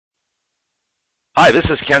Hi, this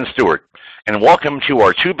is Ken Stewart, and welcome to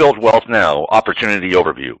our To Build Wealth Now Opportunity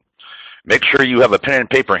Overview. Make sure you have a pen and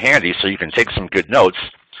paper handy so you can take some good notes.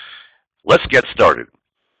 Let's get started.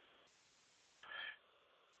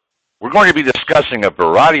 We're going to be discussing a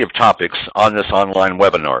variety of topics on this online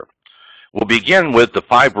webinar. We'll begin with the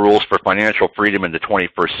 5 rules for financial freedom in the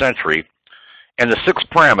 21st century and the 6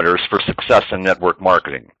 parameters for success in network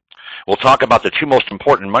marketing. We'll talk about the 2 most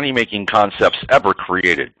important money-making concepts ever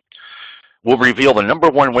created. We'll reveal the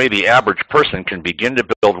 #1 way the average person can begin to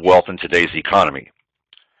build wealth in today's economy.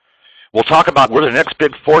 We'll talk about where the next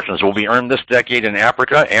big fortunes will be earned this decade in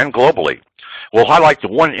Africa and globally. We'll highlight the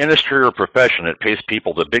 1 industry or profession that pays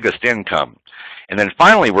people the biggest income. And then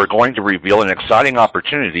finally, we're going to reveal an exciting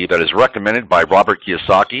opportunity that is recommended by Robert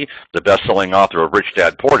Kiyosaki, the best-selling author of Rich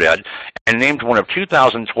Dad, Poor Dad, and named one of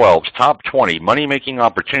 2012's top 20 money-making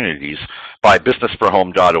opportunities by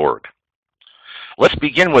businessforhome.org. Let's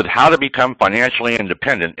begin with how to become financially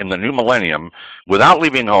independent in the new millennium without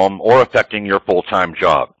leaving home or affecting your full-time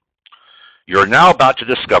job. You're now about to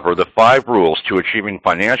discover the 5 rules to achieving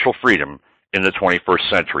financial freedom in the 21st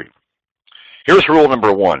century. Here's rule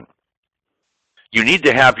 #1. You need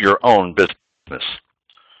to have your own business.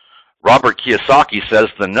 Robert Kiyosaki says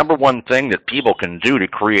the #1 thing that people can do to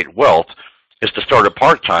create wealth is to start a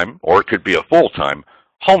part-time, or it could be a full-time,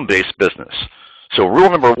 home-based business. So rule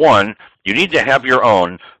 #1, you need to have your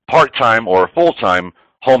own part-time or full-time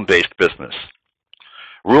home-based business.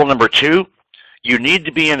 Rule #2, you need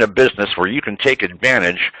to be in a business where you can take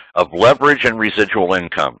advantage of leverage and residual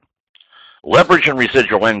income. Leverage and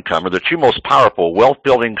residual income are the 2 most powerful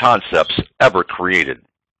wealth-building concepts ever created.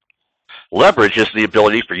 Leverage is the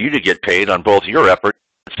ability for you to get paid on both your efforts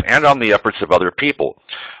and on the efforts of other people.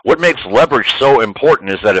 What makes leverage so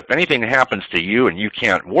important is that if anything happens to you and you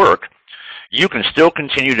can't work, you can still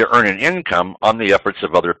continue to earn an income on the efforts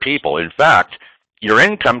of other people. In fact, your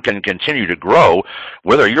income can continue to grow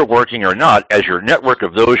whether you're working or not, as your network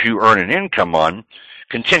of those you earn an income on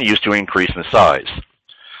continues to increase in size.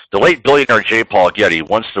 The late billionaire J. Paul Getty,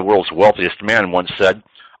 once the world's wealthiest man, once said,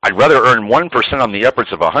 "I'd rather earn 1% on the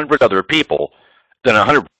efforts of 100 other people than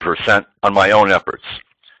 100% on my own efforts."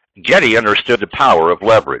 Getty understood the power of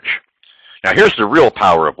leverage. Now here's the real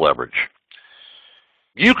power of leverage.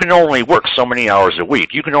 You can only work so many hours a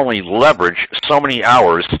week. You can only leverage so many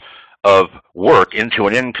hours of work into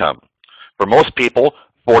an income. For most people,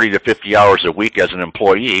 40 to 50 hours a week as an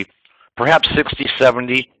employee, perhaps 60,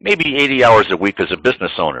 70, maybe 80 hours a week as a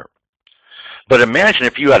business owner. But imagine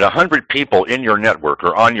if you had 100 people in your network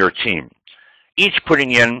or on your team, each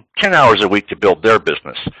putting in 10 hours a week to build their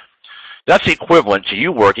business. That's equivalent to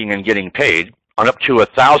you working and getting paid on up to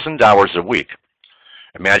 1,000 hours a week.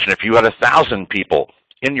 Imagine if you had 1,000 people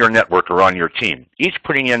in your network or on your team, each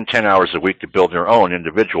putting in 10 hours a week to build their own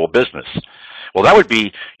individual business. Well, that would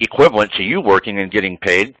be equivalent to you working and getting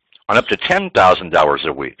paid on up to 10,000 hours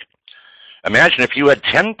a week. Imagine if you had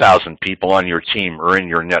 10,000 people on your team or in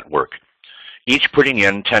your network, each putting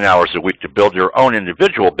in 10 hours a week to build your own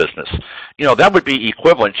individual business. That would be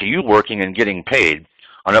equivalent to you working and getting paid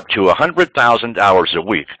on up to 100,000 hours a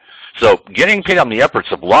week. So getting paid on the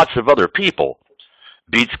efforts of lots of other people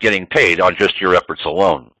beats getting paid on just your efforts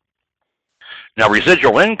alone. Now,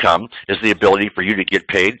 residual income is the ability for you to get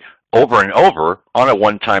paid over and over on a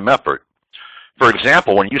one-time effort. For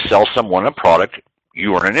example, when you sell someone a product,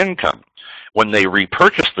 you earn an income. When they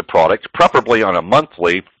repurchase the product, preferably on a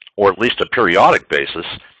monthly or at least a periodic basis,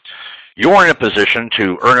 you're in a position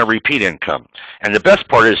to earn a repeat income. And the best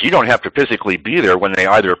part is you don't have to physically be there when they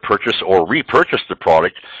either purchase or repurchase the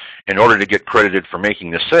product in order to get credited for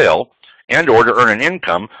making the sale and or to earn an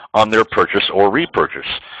income on their purchase or repurchase.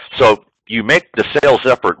 So you make the sales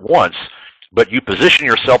effort once, but you position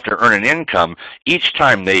yourself to earn an income each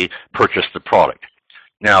time they purchase the product.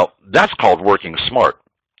 Now, that's called working smart.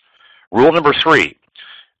 Rule #3,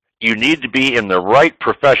 you need to be in the right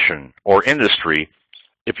profession or industry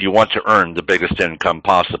if you want to earn the biggest income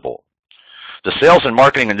possible. The sales and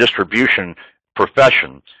marketing and distribution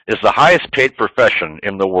profession is the highest paid profession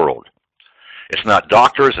in the world. It's not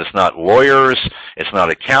doctors, it's not lawyers, it's not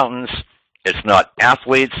accountants, it's not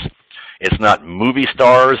athletes, it's not movie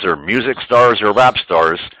stars or music stars or rap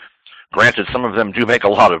stars. Granted, some of them do make a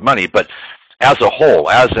lot of money, but as a whole,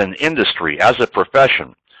 as an industry, as a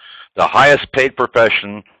profession, the highest paid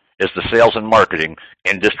profession is the sales and marketing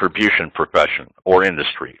and distribution profession or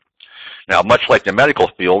industry. Now, much like the medical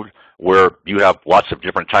field, where you have lots of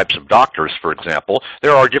different types of doctors, for example,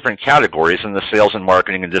 there are different categories in the sales and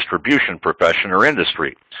marketing and distribution profession or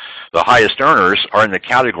industry. The highest earners are in the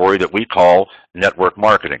category that we call network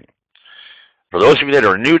marketing. For those of you that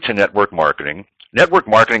are new to network marketing, Network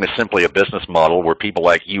marketing is simply a business model where people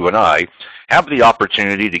like you and I have the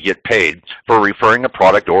opportunity to get paid for referring a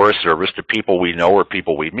product or a service to people we know or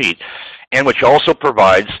people we meet, and which also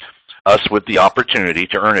provides us with the opportunity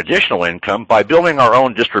to earn additional income by building our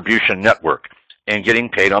own distribution network and getting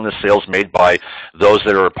paid on the sales made by those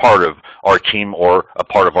that are a part of our team or a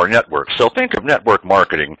part of our network. So think of network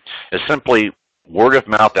marketing as simply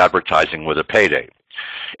word-of-mouth advertising with a payday.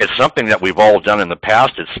 It's something that we've all done in the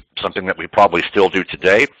past. It's something that we probably still do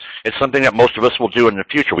today. It's something that most of us will do in the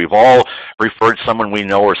future. We've all referred someone we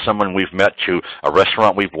know or someone we've met to a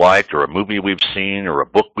restaurant we've liked or a movie we've seen or a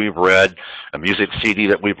book we've read, a music CD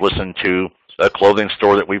that we've listened to, a clothing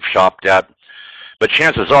store that we've shopped at. But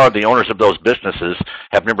chances are the owners of those businesses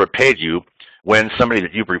have never paid you when somebody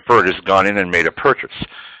that you've referred has gone in and made a purchase.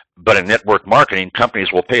 But in network marketing,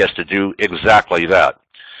 companies will pay us to do exactly that.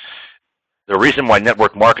 The reason why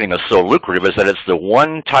network marketing is so lucrative is that it's the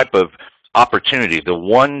one type of opportunity, the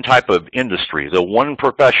one type of industry, the one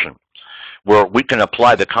profession where we can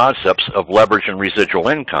apply the concepts of leverage and residual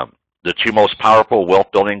income, the two most powerful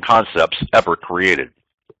wealth-building concepts ever created.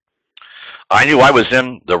 I knew I was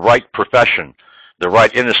in the right profession, the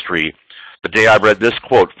right industry, the day I read this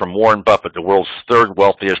quote from Warren Buffett, the world's third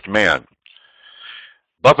wealthiest man.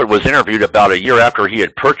 Buffett was interviewed about a year after he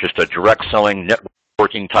had purchased a direct-selling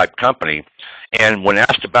networking type company, and when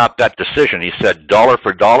asked about that decision, he said, dollar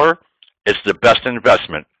for dollar, it's the best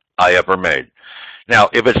investment I ever made. Now,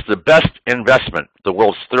 if it's the best investment the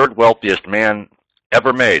world's third wealthiest man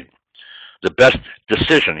ever made, the best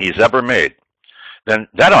decision he's ever made, then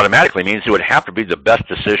that automatically means it would have to be the best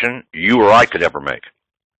decision you or I could ever make.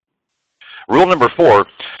 Rule number 4,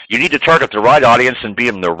 you need to target the right audience and be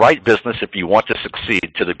in the right business if you want to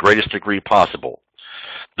succeed to the greatest degree possible.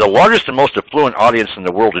 The largest and most affluent audience in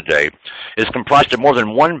the world today is comprised of more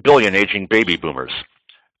than 1 billion aging baby boomers,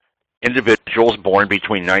 individuals born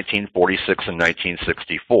between 1946 and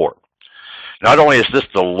 1964. Not only is this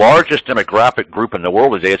the largest demographic group in the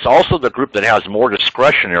world today, it's also the group that has more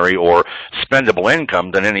discretionary or spendable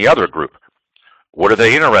income than any other group. What are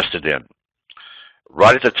they interested in?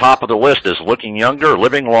 Right at the top of the list is looking younger,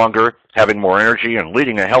 living longer, having more energy, and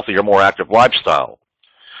leading a healthier, more active lifestyle.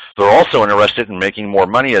 They're also interested in making more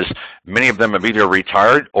money, as many of them have either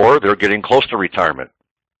retired or they're getting close to retirement.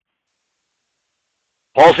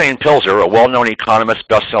 Paul Zane Pilzer, a well-known economist,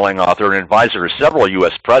 best-selling author, and advisor to several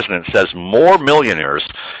U.S. presidents, says more millionaires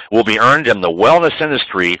will be earned in the wellness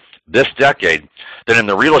industry this decade than in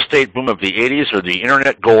the real estate boom of the 80s or the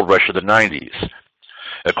internet gold rush of the 90s.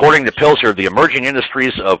 According to Pilzer, the emerging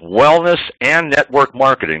industries of wellness and network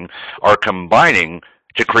marketing are combining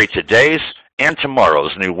to create today's and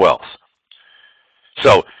tomorrow's new wealth.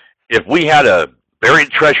 So, if we had a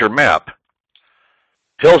buried treasure map,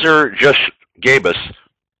 Pilzer just gave us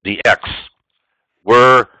the X,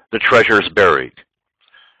 where the treasure is buried.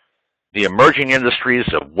 The emerging industries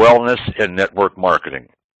of wellness and network marketing.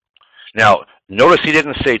 Now, notice he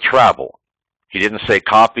didn't say travel. He didn't say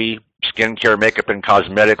coffee, skincare, makeup and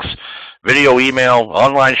cosmetics, video, email,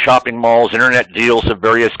 online shopping malls, internet deals of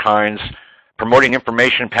various kinds, promoting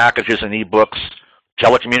information packages and ebooks,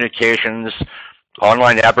 telecommunications,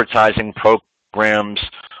 online advertising programs,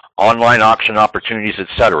 online auction opportunities,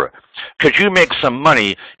 etc. Could you make some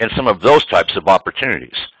money in some of those types of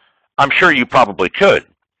opportunities? I'm sure you probably could.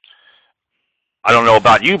 I don't know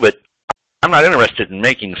about you, but I'm not interested in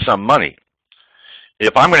making some money.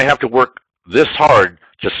 If I'm going to have to work this hard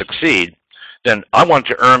to succeed, then I want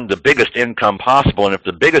to earn the biggest income possible. And if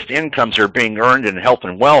the biggest incomes are being earned in health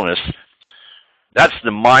and wellness, that's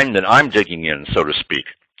the mine that I'm digging in, so to speak.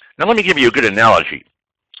 Now let me give you a good analogy.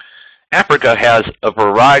 Africa has a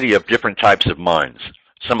variety of different types of mines,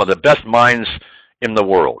 some of the best mines in the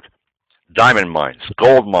world. Diamond mines,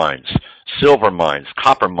 gold mines, silver mines,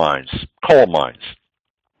 copper mines, coal mines.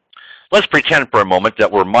 Let's pretend for a moment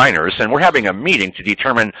that we're miners and we're having a meeting to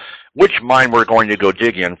determine which mine we're going to go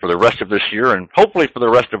dig in for the rest of this year and hopefully for the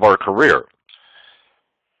rest of our career.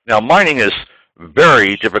 Now, mining is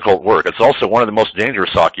very difficult work. It's also one of the most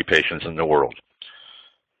dangerous occupations in the world.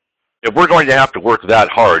 If we're going to have to work that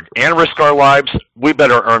hard and risk our lives, we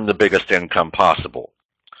better earn the biggest income possible.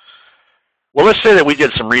 Well, let's say that we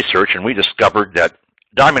did some research and we discovered that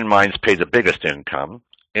diamond mines pay the biggest income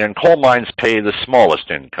and coal mines pay the smallest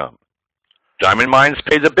income. Diamond mines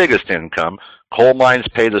pay the biggest income, coal mines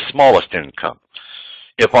pay the smallest income.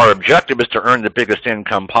 If our objective is to earn the biggest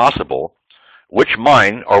income possible, which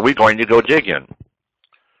mine are we going to go dig in?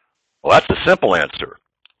 Well, that's a simple answer.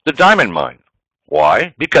 The diamond mine.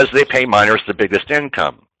 Why? Because they pay miners the biggest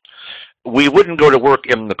income. We wouldn't go to work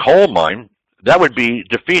in the coal mine. That would be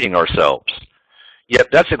defeating ourselves. Yet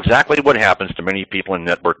that's exactly what happens to many people in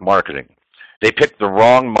network marketing. They pick the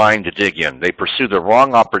wrong mine to dig in. They pursue the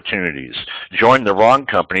wrong opportunities, join the wrong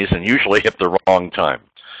companies, and usually at the wrong time.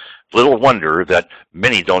 Little wonder that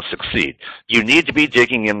many don't succeed. You need to be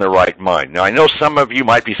digging in the right mine. Now, I know some of you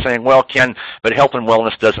might be saying, well, Ken, but health and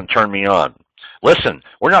wellness doesn't turn me on. Listen,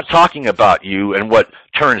 we're not talking about you and what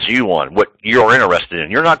turns you on, what you're interested in.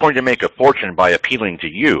 You're not going to make a fortune by appealing to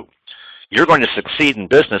you. You're going to succeed in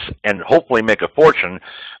business and hopefully make a fortune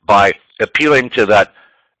by appealing to that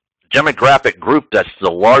demographic group that's the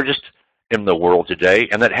largest in the world today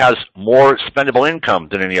and that has more spendable income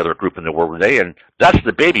than any other group in the world today, and that's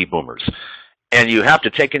the baby boomers. And you have to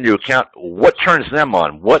take into account what turns them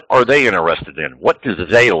on, what are they interested in, what do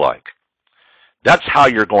they like. That's how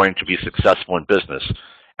you're going to be successful in business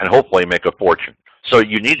and hopefully make a fortune. So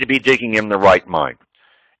you need to be digging in the right mine,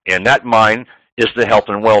 and that mine is the health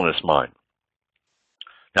and wellness mine.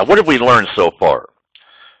 Now, what have we learned so far?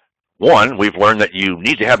 One, we've learned that you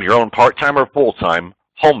need to have your own part-time or full-time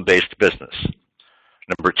home-based business.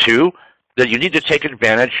 Number two, that you need to take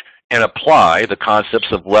advantage and apply the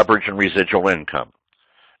concepts of leverage and residual income.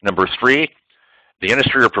 Number three, the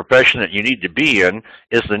industry or profession that you need to be in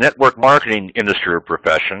is the network marketing industry or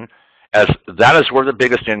profession, as that is where the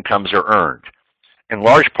biggest incomes are earned, in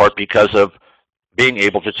large part because of being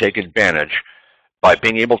able to take advantage by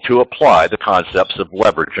being able to apply the concepts of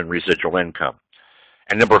leverage and residual income.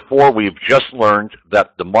 And number four, we've just learned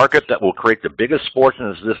that the market that will create the biggest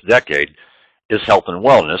fortunes this decade is health and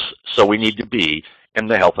wellness, so we need to be in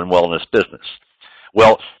the health and wellness business.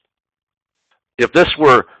 Well, if this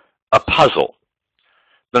were a puzzle,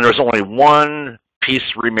 then there's only one piece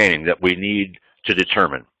remaining that we need to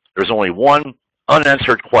determine. There's only one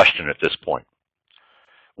unanswered question at this point.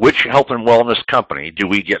 Which health and wellness company do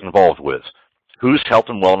we get involved with? Whose health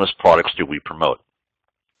and wellness products do we promote?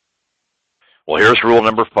 Well, here's rule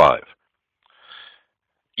number 5.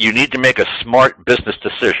 You need to make a smart business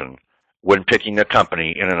decision when picking a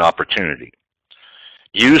company in an opportunity.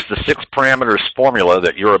 Use the 6 parameters formula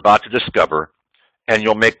that you're about to discover, and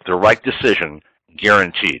you'll make the right decision,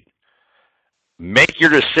 guaranteed. Make your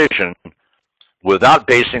decision without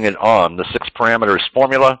basing it on the 6 parameters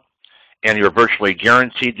formula, and you're virtually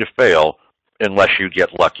guaranteed to fail unless you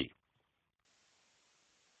get lucky.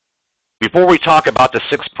 Before we talk about the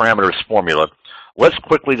 6 parameters formula, let's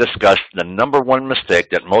quickly discuss the #1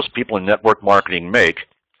 mistake that most people in network marketing make,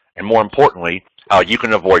 and more importantly, how you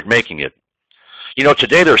can avoid making it. You know,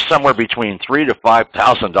 today there's somewhere between 3,000 to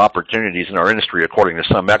 5,000 opportunities in our industry, according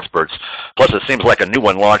to some experts, plus it seems like a new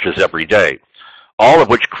one launches every day, all of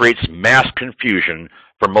which creates mass confusion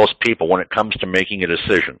for most people when it comes to making a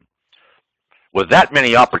decision. With that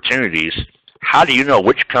many opportunities, how do you know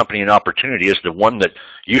which company and opportunity is the one that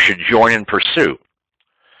you should join and pursue?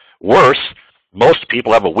 Worse, most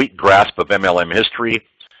people have a weak grasp of MLM history,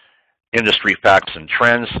 industry facts and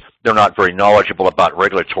trends. They're not very knowledgeable about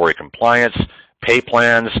regulatory compliance, pay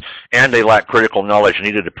plans, and they lack critical knowledge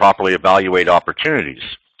needed to properly evaluate opportunities.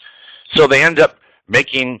 So they end up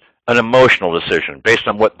making an emotional decision based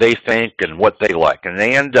on what they think and what they like, and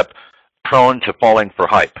they end up prone to falling for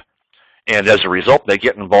hype. And as a result, they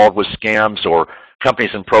get involved with scams or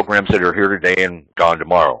companies and programs that are here today and gone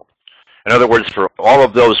tomorrow. In other words, for all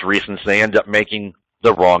of those reasons, they end up making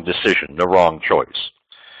the wrong decision, the wrong choice.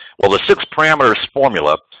 Well, the 6 parameters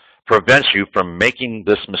formula prevents you from making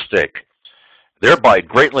this mistake, thereby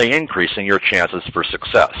greatly increasing your chances for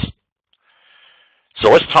success.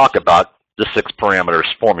 So let's talk about the 6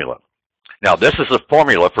 parameters formula. Now, this is a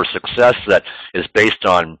formula for success that is based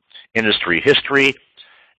on industry history,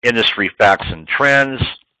 industry facts and trends,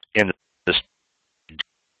 in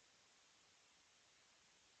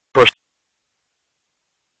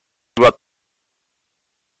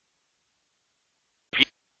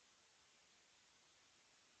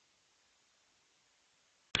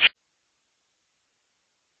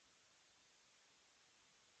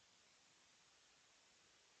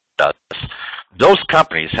those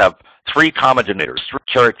companies have 3 common denominators, 3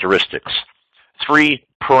 characteristics, 3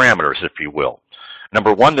 parameters, if you will.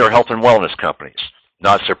 Number 1, they're health and wellness companies.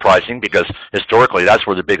 Not surprising, because historically that's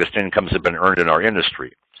where the biggest incomes have been earned in our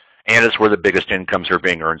industry. And it's where the biggest incomes are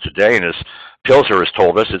being earned today. And as Pilzer has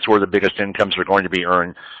told us, it's where the biggest incomes are going to be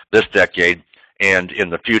earned this decade and in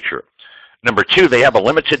the future. Number 2, they have a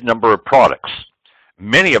limited number of products.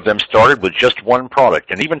 Many of them started with just 1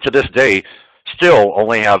 product, and even to this day, still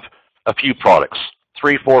only have a few products,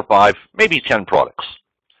 3, 4, 5, maybe 10 products.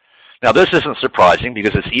 Now, this isn't surprising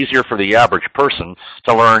because it's easier for the average person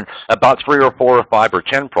to learn about 3 or 4 or 5 or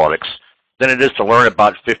 10 products than it is to learn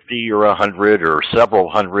about 50 or 100 or several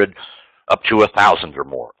hundred up to 1,000 or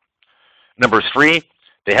more. Number 3,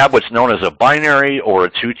 they have what's known as a binary or a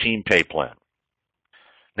two-team pay plan.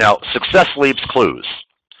 Now, success leaves clues.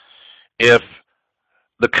 If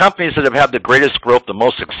the companies that have had the greatest growth, the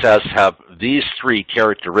most success, have these 3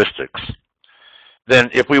 characteristics, then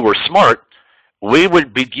if we were smart, we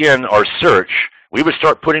would begin our search. We would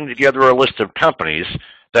start putting together a list of companies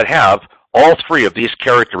that have all 3 of these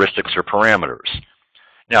characteristics or parameters.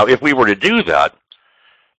 Now, if we were to do that,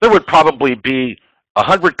 there would probably be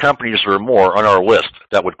 100 companies or more on our list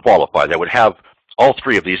that would qualify, that would have all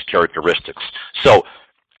 3 of these characteristics. So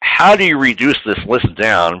how do you reduce this list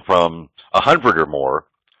down from 100 or more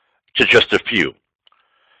to just a few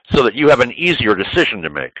so that you have an easier decision to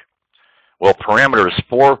make? Well, parameters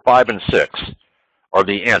 4, 5, and 6 are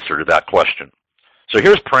the answer to that question. So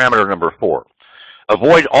here's parameter number 4.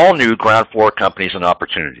 Avoid all new ground floor companies and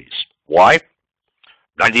opportunities. Why?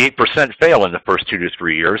 98% fail in the first 2 to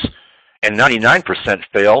 3 years, and 99%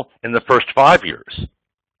 fail in the first 5 years.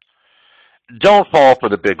 Don't fall for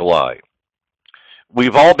the big lie.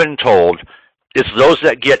 We've all been told it's those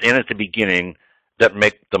that get in at the beginning that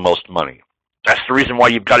make the most money. That's the reason why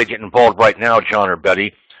you've got to get involved right now, John or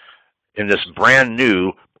Betty, in this brand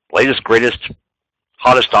new, latest, greatest,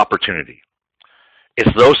 hottest opportunity.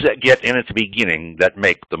 It's those that get in at the beginning that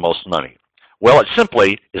make the most money. Well, it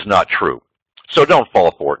simply is not true. So don't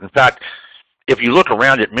fall for it. In fact, if you look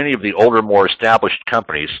around at many of the older, more established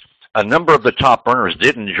companies, a number of the top earners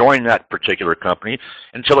didn't join that particular company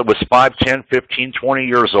until it was 5, 10, 15, 20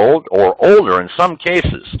 years old, or older in some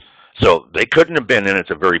cases. So they couldn't have been in at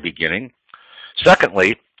the very beginning.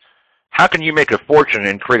 Secondly, how can you make a fortune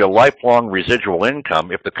and create a lifelong residual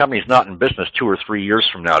income if the company's not in business 2 or 3 years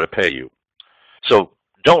from now to pay you? So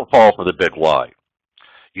don't fall for the big lie.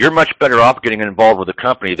 You're much better off getting involved with a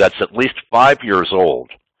company that's at least 5 years old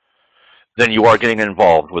than you are getting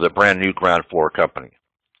involved with a brand new ground floor company.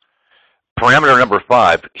 Parameter number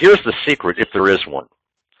 5, here's the secret if there is one.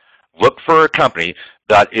 Look for a company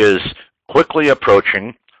that is quickly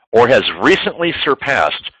approaching or has recently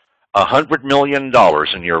surpassed $100 million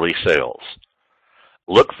in yearly sales.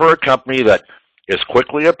 Look for a company that is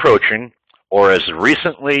quickly approaching or has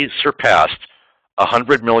recently surpassed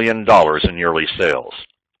 $100 million in yearly sales.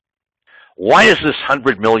 Why is this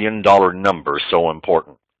 $100 million number so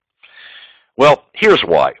important? Well, here's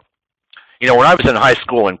why. You know, when I was in high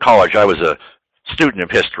school and college, I was a student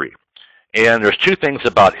of history. And there's 2 things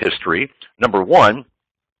about history. Number 1,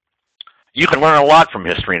 you can learn a lot from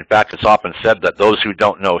history. In fact, it's often said that those who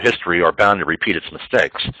don't know history are bound to repeat its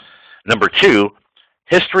mistakes. Number 2,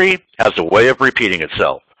 history has a way of repeating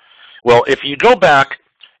itself. Well, if you go back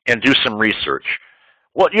and do some research,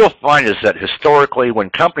 what you'll find is that historically, when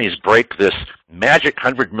companies break this magic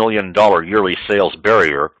 $100 million yearly sales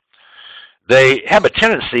barrier, they have a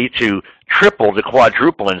tendency to triple to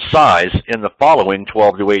quadruple in size in the following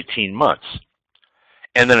 12 to 18 months.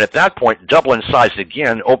 And then at that point, double in size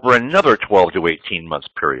again over another 12 to 18 months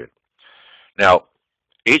period. Now,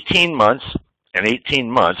 18 months and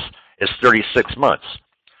 18 months is 36 months.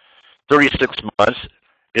 36 months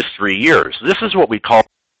is 3 years. This is what we call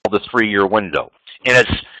the 3-year window. And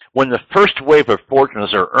it's when the first wave of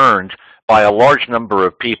fortunes are earned by a large number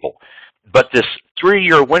of people. But this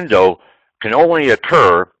 3-year window can only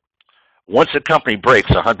occur once a company breaks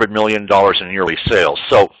 $100 million in yearly sales.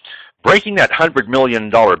 So breaking that $100 million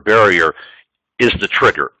barrier is the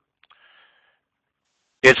trigger.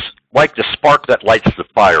 It's like the spark that lights the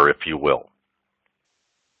fire, if you will.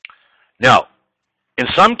 Now, in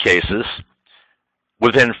some cases,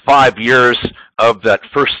 within 5 years of that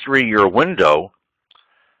first 3-year window,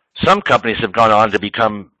 some companies have gone on to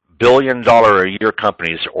become billion-dollar-a-year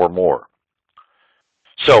companies or more.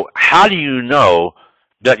 So how do you know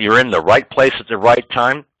that you're in the right place at the right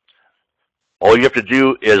time? All you have to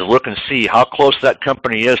do is look and see how close that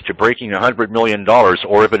company is to breaking $100 million,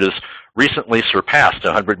 or if it has recently surpassed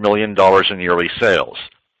 $100 million in yearly sales.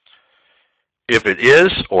 If it is,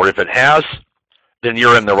 or if it has, then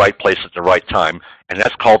you're in the right place at the right time, and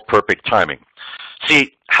that's called perfect timing.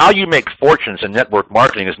 See, how you make fortunes in network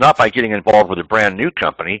marketing is not by getting involved with a brand new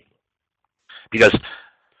company, because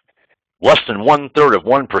less than 1/3 of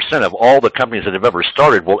 1% of all the companies that have ever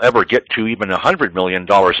started will ever get to even $100 million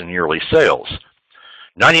in yearly sales.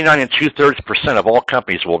 99 2/3% of all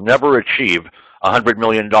companies will never achieve $100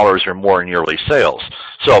 million or more in yearly sales.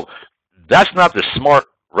 So that's not the smart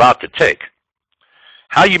route to take.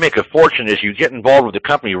 How you make a fortune is you get involved with the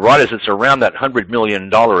company right as it's around that $100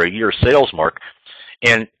 million a year sales mark,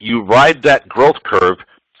 and you ride that growth curve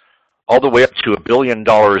all the way up to $1 billion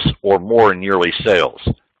or more in yearly sales.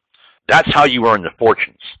 That's how you earn the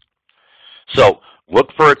fortunes. So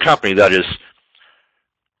look for a company that is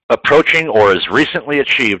approaching or has recently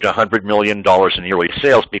achieved $100 million in yearly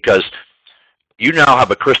sales, because you now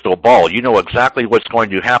have a crystal ball. You know exactly what's going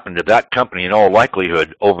to happen to that company in all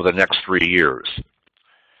likelihood over the next 3 years.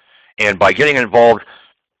 And by getting involved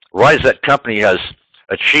right as that company has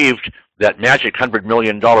achieved that magic $100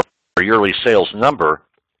 million yearly sales number,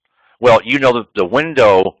 well, you know that the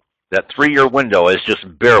window, that 3-year window, is just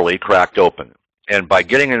barely cracked open. And by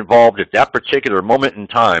getting involved at that particular moment in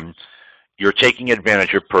time, you're taking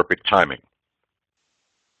advantage of perfect timing.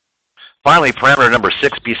 Finally, parameter number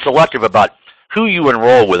 6, be selective about who you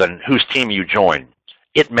enroll with and whose team you join.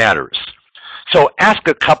 It matters. So ask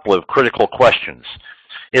a couple of critical questions.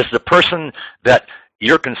 Is the person that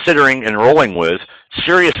you're considering enrolling with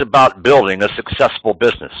serious about building a successful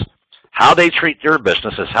business? How they treat their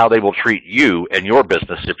business is how they will treat you and your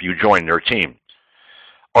business if you join their team.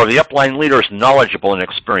 Are the upline leaders knowledgeable and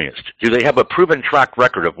experienced? Do they have a proven track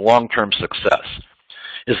record of long-term success?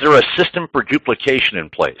 Is there a system for duplication in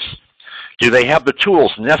place? Do they have the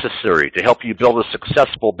tools necessary to help you build a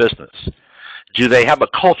successful business? Do they have a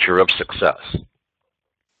culture of success?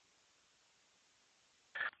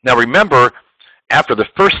 Now remember, after the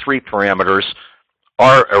first 3 parameters,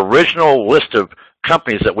 our original list of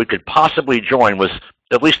companies that we could possibly join was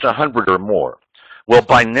at least 100 or more. Well,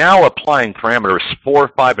 by now applying parameters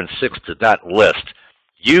 4, 5, and 6 to that list,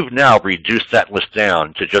 you've now reduced that list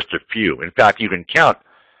down to just a few. In fact, you can count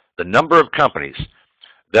the number of companies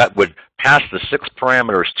that would pass the 6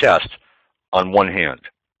 parameters test on one hand.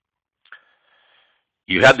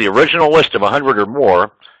 You had the original list of 100 or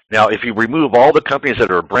more. Now, if you remove all the companies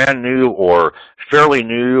that are brand new or fairly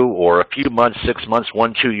new or a few months, 6 months,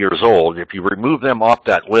 1, 2 years old, if you remove them off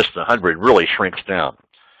that list, 100 really shrinks down.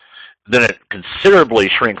 Then it considerably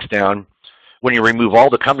shrinks down when you remove all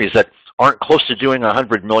the companies that aren't close to doing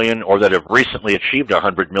 100 million or that have recently achieved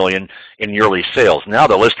 100 million in yearly sales. Now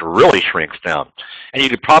the list really shrinks down. And you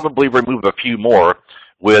could probably remove a few more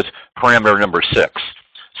with parameter number 6.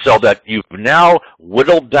 So that you've now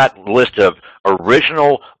whittled that list of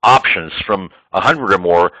original options from 100 or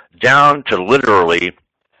more down to literally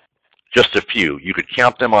just a few. You could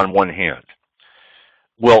count them on one hand.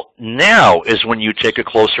 Well, now is when you take a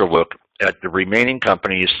closer look at the remaining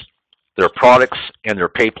companies, their products, and their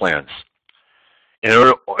pay plans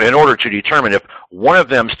in order to determine if one of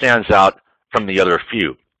them stands out from the other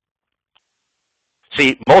few.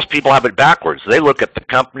 See, most people have it backwards. They look at the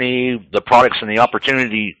company, the products, and the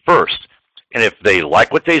opportunity first. And if they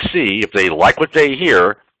like what they see, if they like what they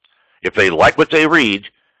hear, if they like what they read,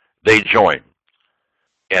 they join.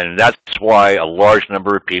 And that's why a large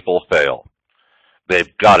number of people fail.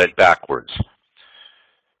 They've got it backwards.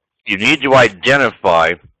 You need to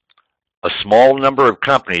identify a small number of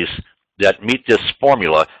companies that meet this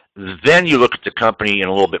formula. Then you look at the company in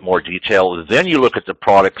a little bit more detail. Then you look at the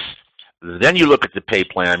products. Then you look at the pay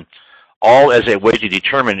plan, all as a way to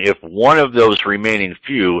determine if one of those remaining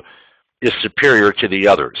few is superior to the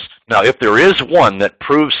others. Now, if there is one that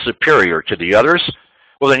proves superior to the others,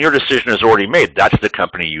 well, then your decision is already made. That's the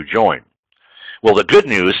company you join. Well, the good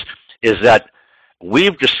news is that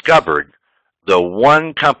we've discovered the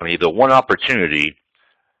one company, the one opportunity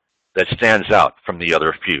that stands out from the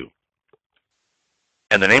other few.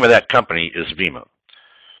 And the name of that company is VEMMA.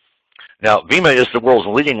 Now, VEMMA is the world's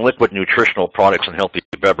leading liquid nutritional products and healthy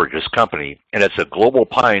beverages company, and it's a global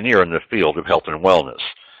pioneer in the field of health and wellness.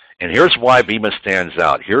 And here's why VEMMA stands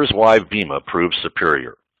out. Here's why VEMMA proves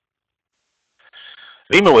superior.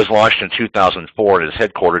 VEMMA was launched in 2004 and is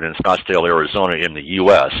headquartered in Scottsdale, Arizona in the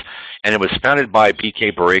U.S., and it was founded by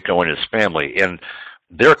B.K. Barreco and his family. And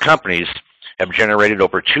their companies have generated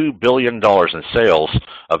over $2 billion in sales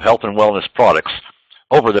of health and wellness products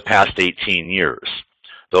over the past 18 years.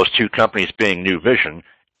 Those two companies being New Vision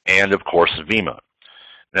and, of course, VEMMA.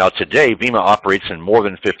 Now, today, VEMMA operates in more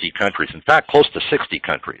than 50 countries, in fact, close to 60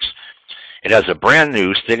 countries. It has a brand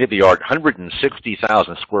new, state-of-the-art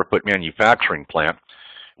 160,000 square foot manufacturing plant,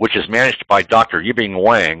 which is managed by Dr. Yibing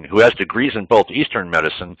Wang, who has degrees in both Eastern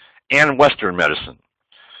medicine and Western medicine.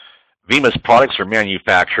 VEMMA's products are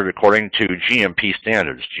manufactured according to GMP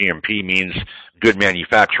standards. GMP means good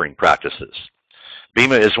manufacturing practices.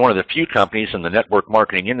 VEMMA is one of the few companies in the network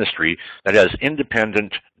marketing industry that has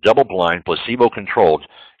independent, double-blind, placebo-controlled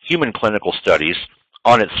human clinical studies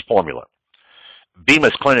on its formula.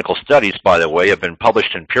 VEMMA's clinical studies, by the way, have been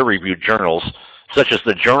published in peer-reviewed journals such as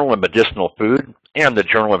the Journal of Medicinal Food and the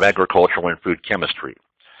Journal of Agricultural and Food Chemistry.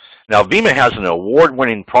 Now, VEMMA has an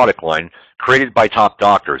award-winning product line created by top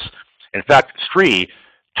doctors. In fact, 3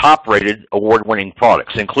 top-rated award-winning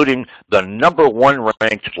products, including the #1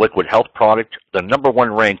 ranked liquid health product, the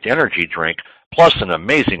 #1 ranked energy drink, plus an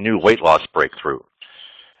amazing new weight loss breakthrough.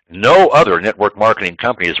 No other network marketing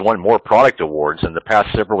company has won more product awards in the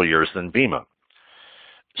past several years than VEMMA.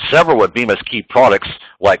 Several of VEMMA's key products,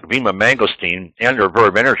 like VEMMA Mangosteen and their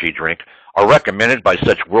Verb Energy drink, are recommended by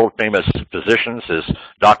such world-famous physicians as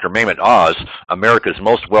Dr. Mehmet Oz, America's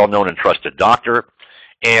most well-known and trusted doctor.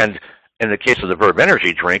 And in the case of the Verb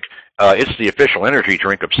Energy drink, it's the official energy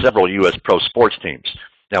drink of several U.S. pro sports teams.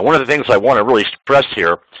 Now, one of the things I want to really stress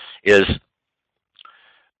here is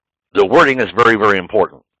the wording is very, very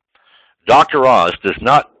important. Dr. Oz does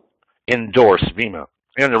not endorse VEMMA.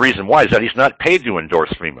 And the reason why is that he's not paid to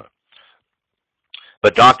endorse VEMMA.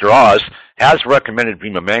 But Dr. Oz has recommended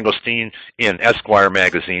VEMMA Mangosteen in Esquire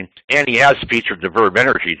magazine, and he has featured the Verb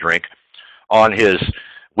Energy drink on his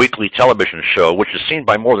weekly television show, which is seen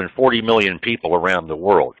by more than 40 million people around the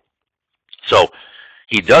world. So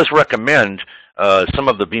he does recommend some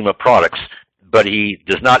of the VEMMA products, but he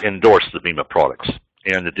does not endorse the VEMMA products.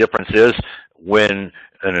 And the difference is when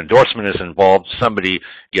an endorsement is involved, somebody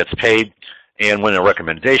gets paid, and when a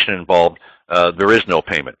recommendation involved, there is no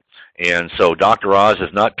payment. And so Dr. Oz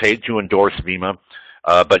is not paid to endorse VEMMA,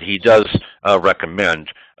 but he does recommend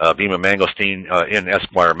VEMMA Mangosteen in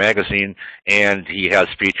Esquire magazine, and he has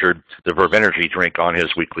featured the Verb Energy drink on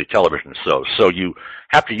his weekly television show. So you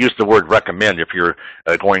have to use the word recommend if you're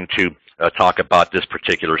going to talk about this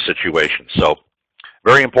particular situation. So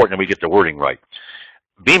very important that we get the wording right.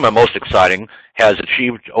 VEMMA, most exciting, has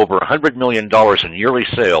achieved over $100 million in yearly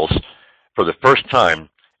sales for the first time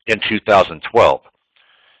in 2012.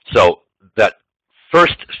 So that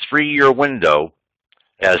first 3-year window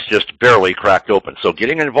has just barely cracked open. So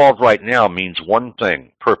getting involved right now means one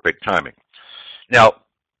thing: perfect timing. Now,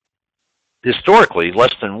 historically,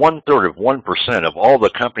 less than 1/3 of all the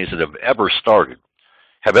companies that have ever started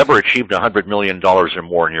have ever achieved $100 million or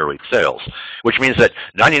more in yearly sales, which means that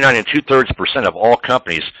 99 2/3% of all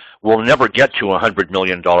companies will never get to $100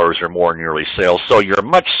 million or more in yearly sales. So you're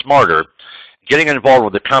much smarter getting involved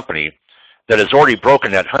with a company that has already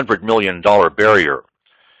broken that $100 million barrier.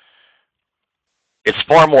 It's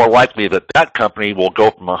far more likely that that company will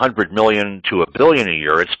go from $100 million to $1 billion a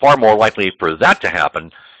year. It's far more likely for that to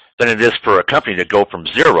happen than it is for a company to go from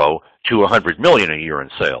 0 to $100 million a year in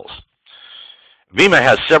sales. VEMMA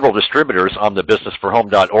has several distributors on the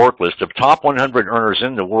businessforhome.org list of top 100 earners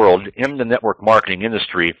in the world in the network marketing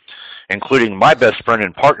industry, including my best friend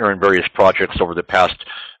and partner in various projects over the past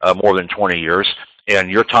more than 20 years,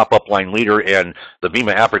 and your top upline leader and the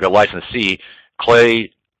VEMMA Africa licensee,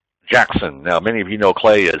 Clay Jackson. Now, many of you know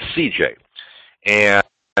Clay as CJ. And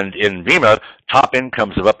in VEMMA, top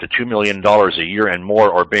incomes of up to $2 million a year and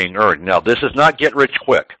more are being earned. Now, this is not get rich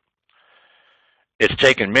quick. It's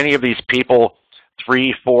taken many of these people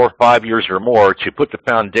 3, 4, 5 years or more to put the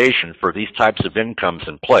foundation for these types of incomes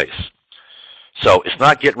in place. So it's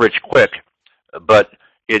not get rich quick, but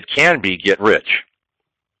it can be get rich.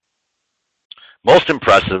 Most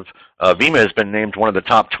impressive, VEMMA has been named one of the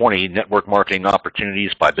top 20 network marketing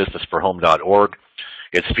opportunities by businessforhome.org.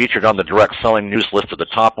 It's featured on the direct selling news list of the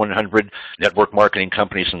top 100 network marketing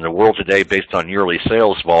companies in the world today based on yearly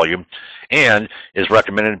sales volume, and is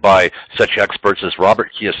recommended by such experts as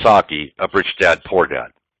Robert Kiyosaki of Rich Dad, Poor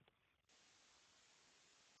Dad.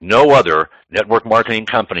 No other network marketing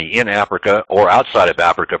company in Africa, or outside of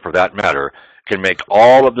Africa for that matter, can make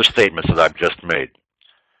all of the statements that I've just made.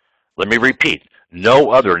 Let me repeat.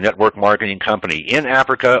 No other network marketing company in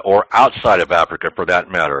Africa, or outside of Africa for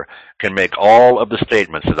that matter, can make all of the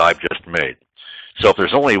statements that I've just made. So if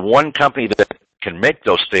there's only one company that can make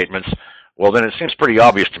those statements, well, then it seems pretty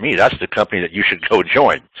obvious to me that's the company that you should go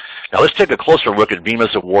join. Now let's take a closer look at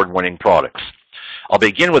VEMMA's award-winning products. I'll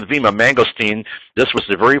begin with VEMMA Mangosteen. This was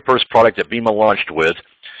the very first product that VEMMA launched with,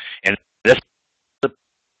 and this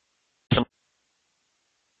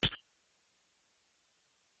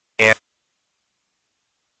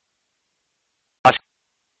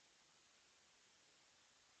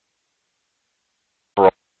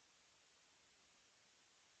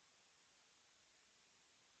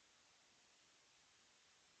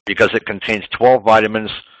because it contains 12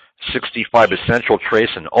 vitamins, 65 essential trace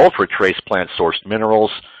and ultra trace plant-sourced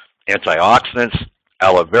minerals, antioxidants,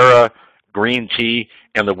 aloe vera, green tea,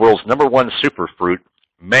 and the world's #1 superfruit,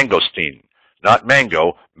 mangosteen. Not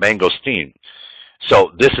mango, mangosteen.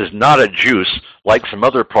 So this is not a juice like some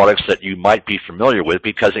other products that you might be familiar with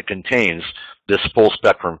because it contains this full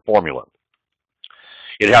spectrum formula.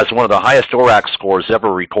 It has one of the highest ORAC scores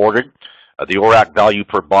ever recorded. The ORAC value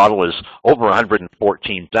per bottle is over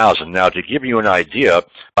 114,000. Now, to give you an idea,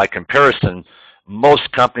 by comparison,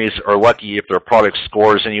 most companies are lucky if their product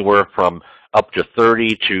scores anywhere from up to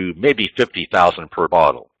 30 to maybe 50,000 per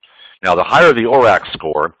bottle. Now, the higher the ORAC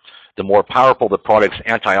score, the more powerful the product's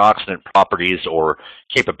antioxidant properties or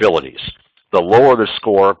capabilities. The lower the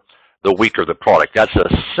score, the weaker the product. That's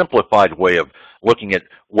a simplified way of looking at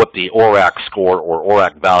what the ORAC score or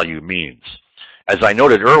ORAC value means. As I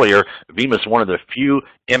noted earlier, VEMMA is one of the few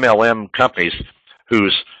MLM companies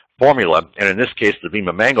whose formula, and in this case the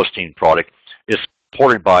VEMMA mangosteen product, is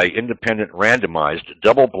supported by independent, randomized,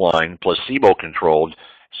 double-blind, placebo-controlled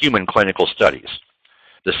human clinical studies,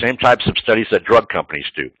 the same types of studies that drug companies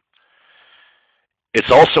do. It's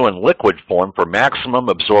also in liquid form for maximum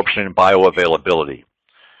absorption and bioavailability.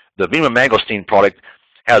 The VEMMA mangosteen product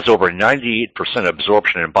has over 98%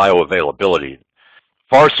 absorption and bioavailability,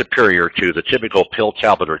 far superior to the typical pill,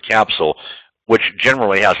 tablet, or capsule, which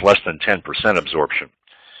generally has less than 10% absorption.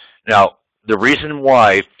 Now, the reason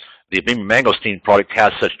why the VEMMA mangosteen product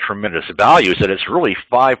has such tremendous value is that it's really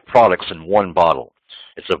 5 products in one bottle.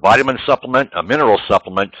 It's a vitamin supplement, a mineral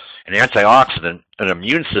supplement, an antioxidant, an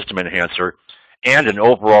immune system enhancer, and an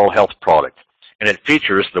overall health product. And it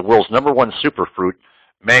features the world's #1 superfruit,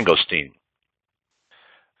 mangosteen.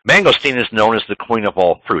 Mangosteen is known as the queen of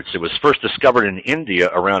all fruits. It was first discovered in India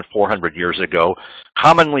around 400 years ago,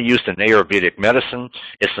 commonly used in Ayurvedic medicine.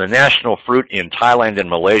 It's the national fruit in Thailand and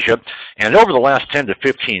Malaysia, and over the last 10 to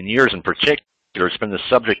 15 years in particular, it's been the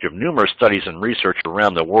subject of numerous studies and research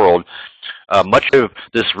around the world. Much of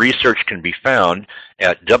this research can be found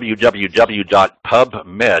at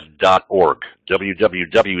www.pubmed.org,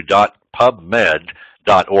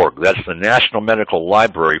 www.pubmed.org. That's the National Medical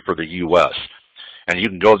Library for the U.S., and you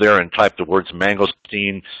can go there and type the words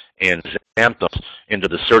mangosteen and xanthones into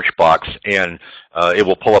the search box, and it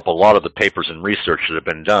will pull up a lot of the papers and research that have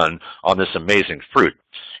been done on this amazing fruit.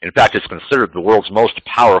 In fact, it's considered the world's most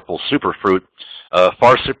powerful superfruit,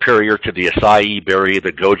 far superior to the acai berry,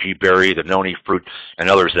 the goji berry, the noni fruit, and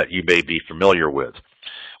others that you may be familiar with.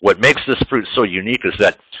 What makes this fruit so unique is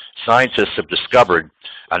that scientists have discovered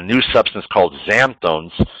a new substance called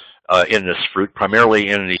xanthones in this fruit, primarily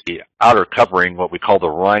in the outer covering, what we call the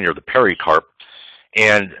rind or the pericarp.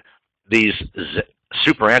 And these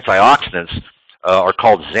super antioxidants are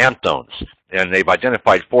called xanthones. And they've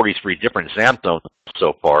identified 43 different xanthones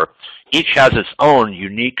so far. Each has its own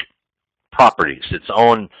unique properties, its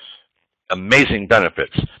own amazing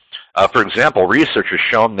benefits. For example, research has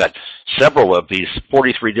shown that several of these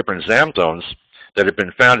 43 different xanthones that have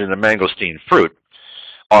been found in the mangosteen fruit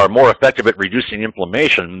are more effective at reducing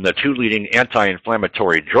inflammation than the 2 leading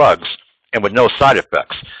anti-inflammatory drugs, and with no side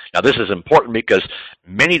effects. Now, this is important because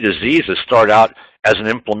many diseases start out as an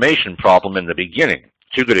inflammation problem in the beginning.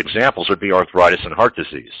 2 good examples would be arthritis and heart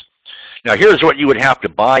disease. Now, here's what you would have to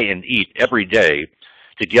buy and eat every day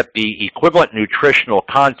to get the equivalent nutritional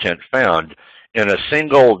content found in a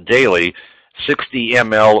single daily 60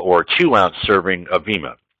 ml or 2-ounce serving of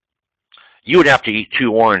VEMMA. You would have to eat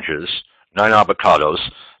 2 oranges, 9 avocados,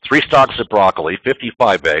 3 stalks of broccoli,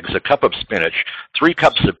 55 eggs, a cup of spinach, 3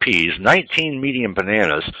 cups of peas, 19 medium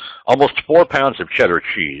bananas, almost 4 pounds of cheddar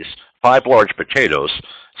cheese, 5 large potatoes,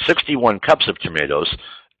 61 cups of tomatoes,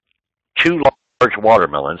 2 large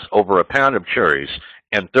watermelons, over a pound of cherries,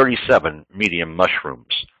 and 37 medium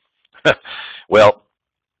mushrooms. Well,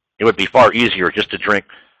 it would be far easier just to drink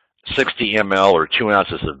 60 ml or 2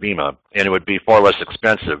 ounces of VEMMA, and it would be far less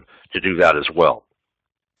expensive to do that as well.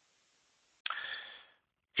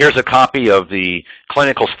 Here's a copy of the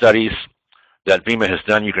clinical studies that VEMMA has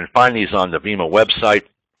done. You can find these on the VEMMA website,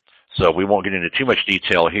 so we won't get into too much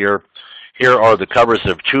detail here. Here are the covers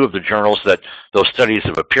of 2 of the journals that those studies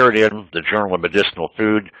have appeared in, the Journal of Medicinal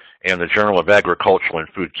Food and the Journal of Agricultural and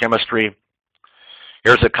Food Chemistry.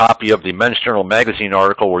 Here's a copy of the Men's Journal magazine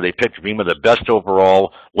article where they picked VEMMA the best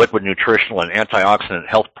overall liquid nutritional and antioxidant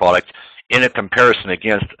health product in a comparison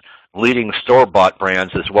against leading store-bought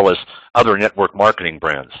brands as well as other network marketing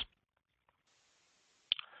brands.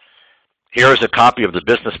 Here is a copy of the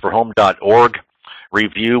businessforhome.org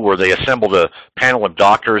review where they assembled a panel of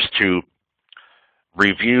doctors to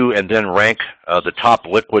review and then rank the top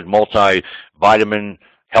liquid multivitamin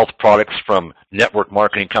health products from network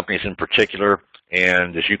marketing companies in particular.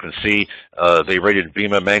 And as you can see, they rated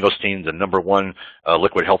VEMMA mangosteen the #1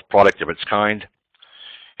 liquid health product of its kind.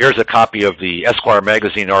 Here's a copy of the Esquire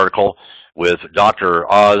magazine article with Dr.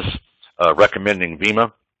 Oz recommending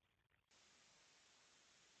VEMMA.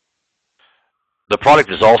 The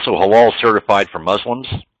product is also halal certified for Muslims.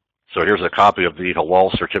 So here's a copy of the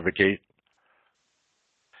halal certificate.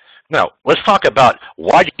 Now, let's talk about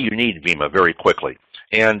why do you need VEMMA very quickly.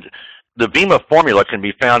 And the VEMMA formula can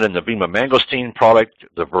be found in the VEMMA mangosteen product,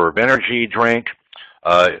 the Verve Energy drink,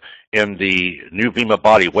 in the new VEMMA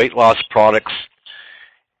body weight loss products.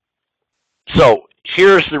 So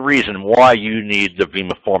here's the reason why you need the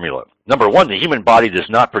VEMMA formula. Number one, the human body does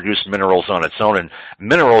not produce minerals on its own, and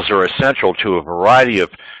minerals are essential to a variety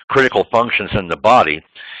of critical functions in the body.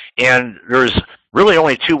 And there's really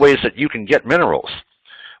only two ways that you can get minerals.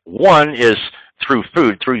 One is through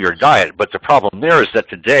food, through your diet, but the problem there is that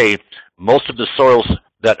today, most of the soils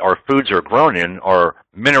that our foods are grown in are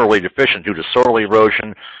minerally deficient due to soil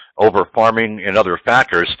erosion, over farming, and other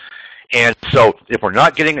factors. And so if we're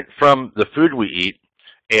not getting it from the food we eat,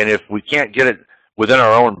 and if we can't get it within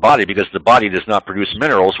our own body because the body does not produce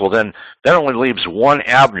minerals, well then that only leaves one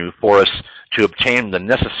avenue for us to obtain the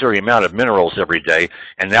necessary amount of minerals every day,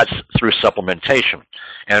 and that's through supplementation.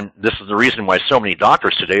 And this is the reason why so many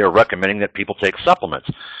doctors today are recommending that people take supplements,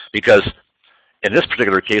 because in this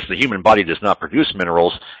particular case, the human body does not produce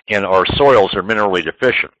minerals, and our soils are minerally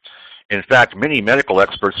deficient. In fact, many medical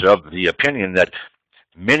experts are of the opinion that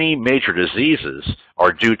many major diseases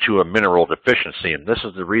are due to a mineral deficiency, and this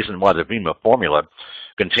is the reason why the VEMMA formula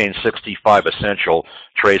contains 65 essential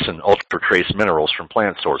trace and ultra-trace minerals from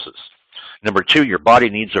plant sources. Number two, your body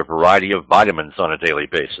needs a variety of vitamins on a daily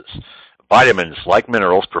basis. Vitamins, like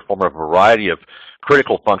minerals, perform a variety of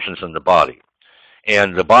critical functions in the body.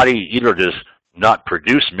 And the body either does not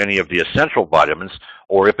produce many of the essential vitamins,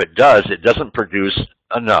 or if it does, it doesn't produce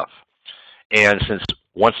enough. And since,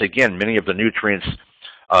 once again, many of the nutrients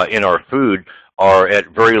in our food are at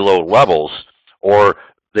very low levels, or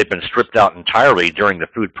they've been stripped out entirely during the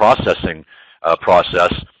food processing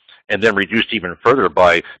process, and then reduced even further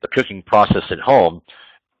by the cooking process at home,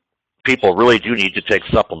 people really do need to take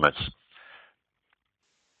supplements.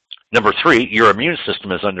 Number three, your immune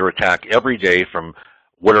system is under attack every day from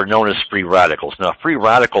what are known as free radicals. Now, free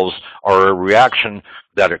radicals are a reaction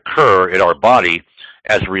that occur in our body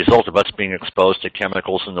as a result of us being exposed to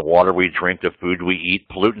chemicals in the water we drink, the food we eat,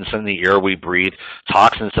 pollutants in the air we breathe,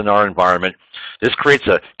 toxins in our environment. This creates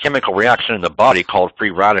a chemical reaction in the body called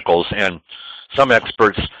free radicals, and some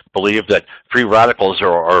experts believe that free radicals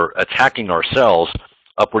are attacking our cells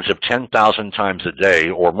upwards of 10,000 times a day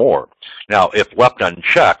or more. Now, if left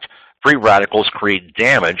unchecked, free radicals create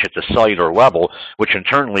damage at the cellular level, which in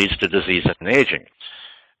turn leads to disease and aging.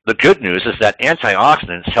 The good news is that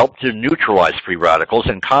antioxidants help to neutralize free radicals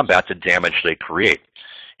and combat the damage they create.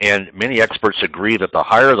 And many experts agree that the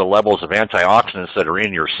higher the levels of antioxidants that are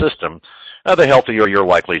in your system, the healthier you're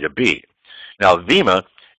likely to be. Now, VEMMA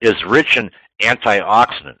is rich in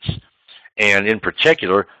antioxidants, and in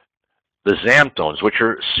particular, the xanthones, which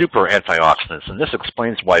are super antioxidants, and this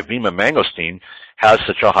explains why VEMMA mangosteen has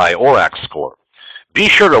such a high ORAC score. Be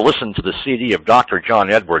sure to listen to the CD of Dr.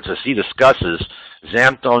 John Edwards as he discusses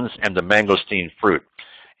xanthones and the mangosteen fruit,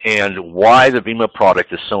 and why the VEMMA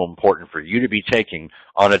product is so important for you to be taking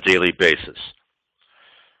on a daily basis.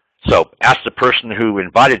 So, ask the person who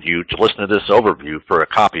invited you to listen to this overview for a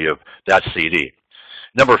copy of that CD.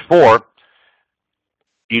 Number four,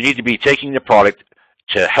 you need to be taking the product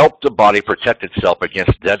to help the body protect itself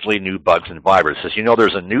against deadly new bugs and viruses. As you know,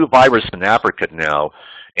 there's a new virus in Africa now,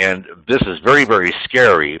 and this is very, very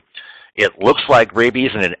scary. It looks like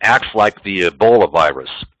rabies, and it acts like the Ebola virus,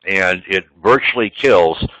 and it virtually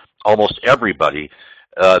kills almost everybody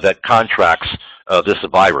that contracts this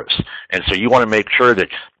virus. And so you want to make sure that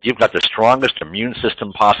you've got the strongest immune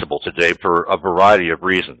system possible today for a variety of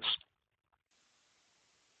reasons.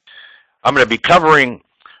 I'm going to be covering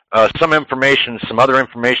some information, some other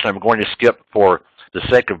information I'm going to skip for the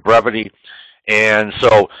sake of brevity. And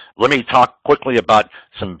so let me talk quickly about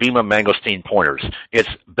some VEMMA mangosteen pointers. It's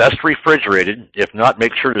best refrigerated. If not,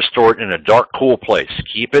 make sure to store it in a dark, cool place.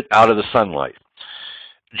 Keep it out of the sunlight.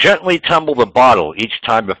 Gently tumble the bottle each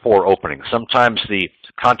time before opening. Sometimes the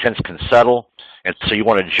contents can settle, and so you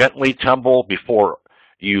want to gently tumble before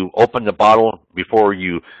you open the bottle, before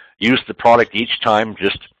you use the product each time.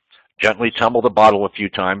 Just gently tumble the bottle a few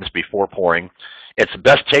times before pouring. It's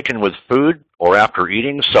best taken with food or after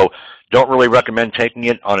eating, so don't really recommend taking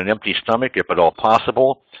it on an empty stomach if at all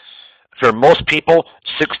possible. For most people,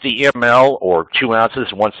 60 ml or 2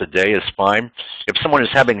 ounces once a day is fine. If someone is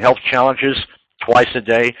having health challenges, twice a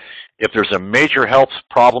day. If there's a major health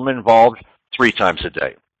problem involved, 3 times a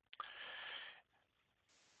day.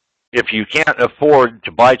 If you can't afford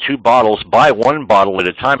to buy 2 bottles, buy 1 bottle at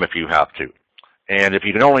a time if you have to. And if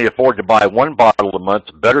you can only afford to buy 1 bottle a month,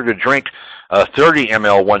 better to drink 30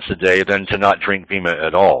 ml once a day than to not drink VEMMA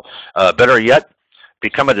at all. Better yet,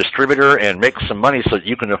 become a distributor and make some money so that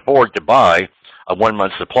you can afford to buy a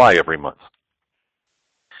 1-month supply every month.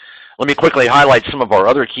 Let me quickly highlight some of our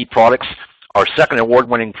other key products. Our second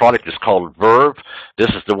award-winning product is called Verve. This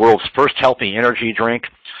is the world's first healthy energy drink.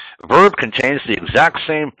 Verve contains the exact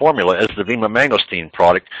same formula as the VEMMA mangosteen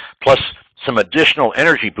product, plus some additional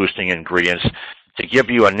energy boosting ingredients to give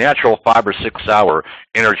you a natural 5 or 6 hour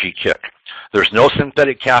energy kick. There's no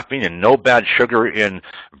synthetic caffeine and no bad sugar in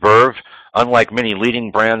Verve, unlike many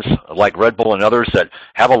leading brands like Red Bull and others that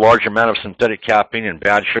have a large amount of synthetic caffeine and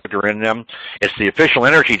bad sugar in them. It's the official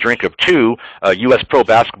energy drink of 2 U.S. pro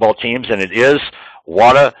basketball teams, and it is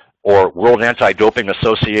WADA, or World Anti-Doping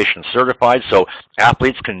Association certified, so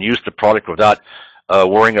athletes can use the product without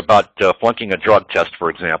worrying about flunking a drug test, for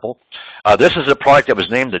example. This is a product that was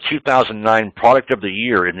named the 2009 Product of the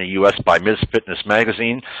Year in the U.S. by Ms. Fitness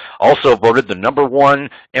magazine, also voted the #1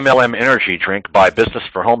 MLM energy drink by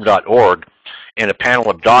businessforhome.org in a panel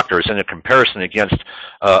of doctors in a comparison against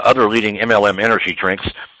other leading MLM energy drinks.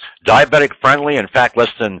 Diabetic friendly, in fact,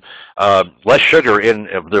 less sugar in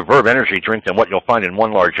the Verve energy drink than what you'll find in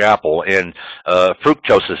one large apple. And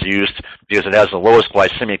fructose is used because it has the lowest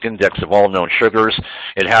glycemic index of all known sugars.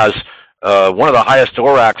 It has one of the highest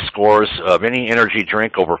ORAC scores of any energy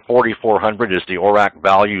drink. Over 4,400 is the ORAC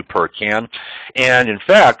value per can. And in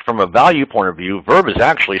fact, from a value point of view, Verve is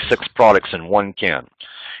actually 6 products in one can.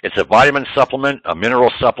 It's a vitamin supplement, a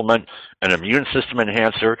mineral supplement, an immune system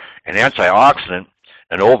enhancer, an antioxidant,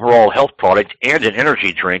 an overall health product, and an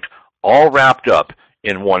energy drink, all wrapped up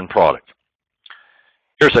in one product.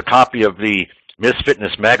 Here's a copy of the Ms.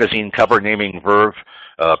 Fitness magazine cover naming Verve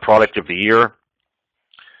Product of the Year.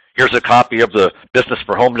 Here's a copy of the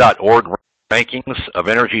businessforhome.org rankings of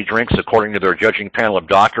energy drinks according to their judging panel of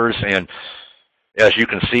doctors. And as you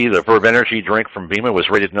can see, the Verve energy drink from VEMMA was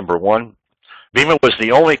rated #1. VEMMA was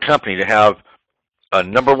the only company to have a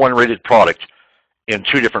 #1 rated product in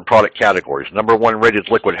 2 different product categories, #1 rated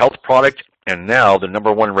liquid health product, and now the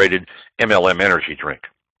 #1 rated MLM energy drink.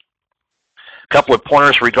 A couple of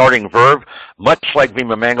pointers regarding Verve. Much like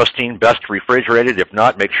VEMMA Mangosteen, best refrigerated. If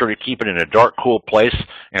not, make sure to keep it in a dark, cool place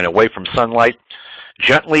and away from sunlight.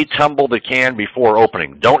 Gently tumble the can before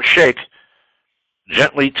opening. Don't shake.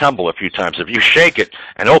 Gently tumble a few times. If you shake it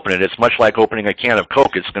and open it, it's much like opening a can of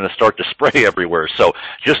Coke. It's going to start to spray everywhere. So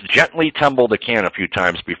just gently tumble the can a few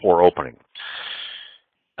times before opening.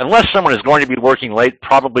 Unless someone is going to be working late,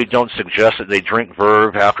 probably don't suggest that they drink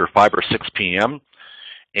Verve after 5 or 6 p.m.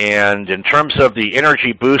 And in terms of the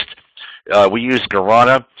energy boost, we use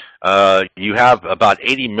guarana. You have about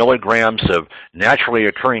 80 milligrams of naturally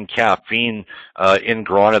occurring caffeine in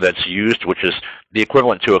guarana that's used, which is the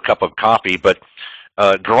equivalent to a cup of coffee. But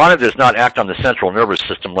guarana does not act on the central nervous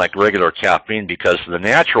system like regular caffeine because the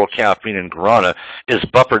natural caffeine in guarana is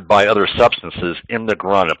buffered by other substances in the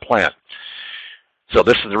guarana plant. So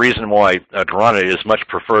this is the reason why guarana is much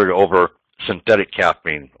preferred over synthetic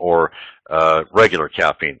caffeine or regular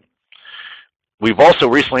caffeine. We've also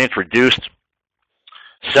recently introduced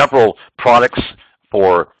several products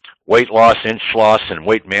for weight loss, inch loss, and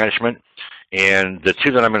weight management. And the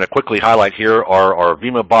 2 that I'm going to quickly highlight here are our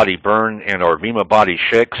VEMMA Body Burn and our VEMMA Body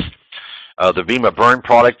Shakes. The VEMMA Burn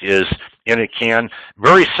product is in a can,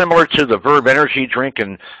 very similar to the Verve energy drink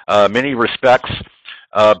in many respects,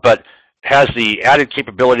 but has the added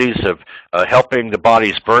capabilities of helping the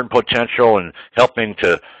body's burn potential and helping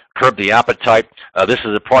to curb the appetite. This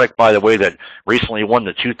is a product, by the way, that recently won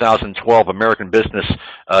the 2012 American Business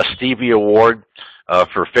Stevie Award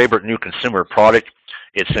for Favorite New Consumer Product.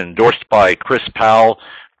 It's endorsed by Chris Powell,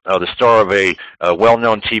 the star of a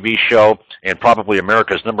well-known TV show and probably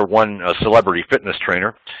America's #1 celebrity fitness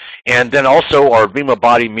trainer. And then also our VEMMA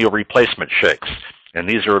Body Meal Replacement Shakes. And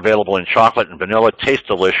these are available in chocolate and vanilla, taste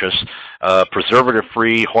delicious,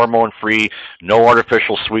 preservative-free, hormone-free, no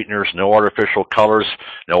artificial sweeteners, no artificial colors,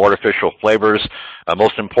 no artificial flavors,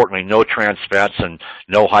 most importantly, no trans fats and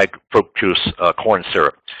no high fructose corn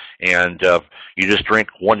syrup. And you just drink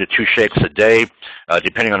 1 to 2 shakes a day,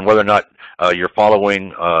 depending on whether or not you're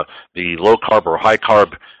following the low-carb or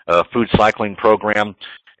high-carb food cycling program.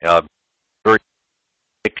 Very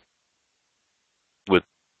with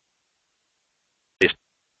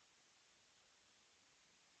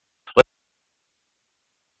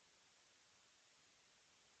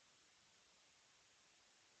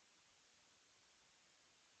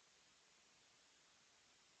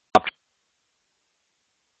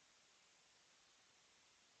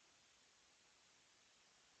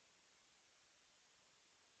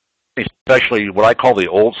especially what I call the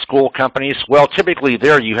old school companies. Well, typically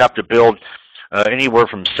there you have to build anywhere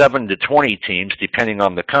from 7 to 20 teams, depending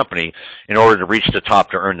on the company, in order to reach the top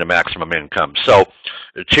to earn the maximum income. So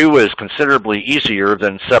 2 is considerably easier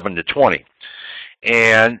than 7 to 20.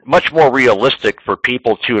 And much more realistic for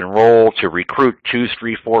people to enroll, to recruit 2,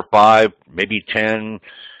 3, 4, 5, maybe 10,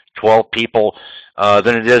 12 people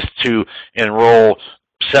than it is to enroll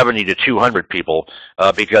 70 to 200 people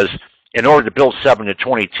because in order to build 7 to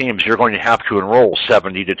 20 teams, you're going to have to enroll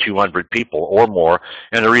 70 to 200 people or more.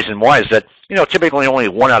 And the reason why is that, typically only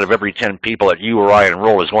 1 out of every 10 people that you or I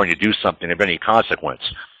enroll is going to do something of any consequence.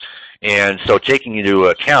 And so taking into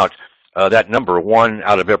account that number, 1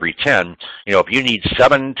 out of every 10, if you need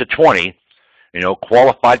 7 to 20,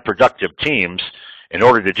 qualified productive teams, in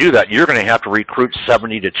order to do that, you're going to have to recruit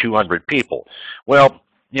 70 to 200 people. Well,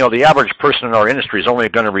 the average person in our industry is only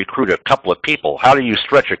going to recruit a couple of people. How do you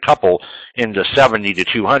stretch a couple into 70 to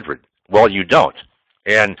 200? Well, you don't.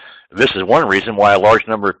 And this is one reason why a large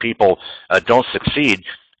number of people don't succeed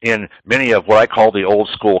in many of what I call the old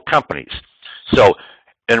school companies. So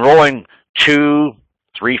enrolling 2,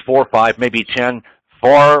 3, 4, 5, maybe 10,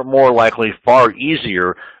 far more likely, far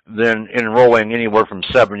easier than enrolling anywhere from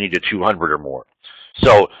 70 to 200 or more.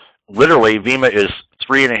 So literally, VEMMA is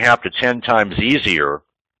 3.5 to 10 times easier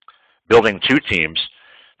building 2 teams,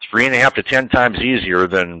 3.5 to 10 times easier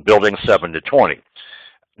than building 7 to 20.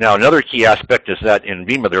 Now, another key aspect is that in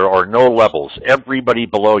VEMMA there are no levels. Everybody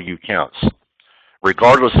below you counts,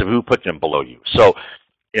 regardless of who put them below you. So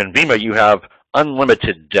in VEMMA you have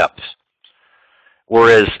unlimited depth,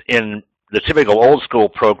 whereas in the typical old school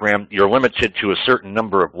program, you're limited to a certain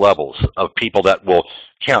number of levels of people that will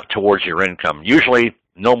count towards your income, usually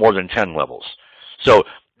no more than 10 levels. So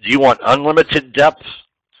do you want unlimited depth,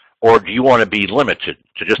 or do you want to be limited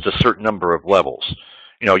to just a certain number of levels?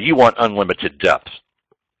 You want unlimited depth.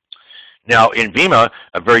 Now, in VEMMA,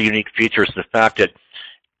 a very unique feature is the fact that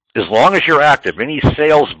as long as you're active, any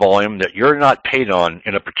sales volume that you're not paid on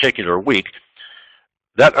in a particular week,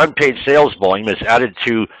 that unpaid sales volume is added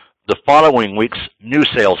to the following week's new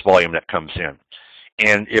sales volume that comes in.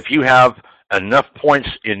 And if you have enough points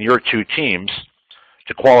in your 2 teams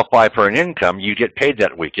to qualify for an income, you get paid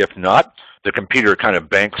that week. If not, the computer kind of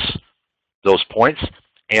banks those points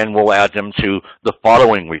and will add them to the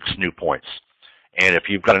following week's new points. And if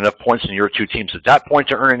you've got enough points in your 2 teams at that point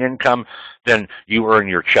to earn an income, then you earn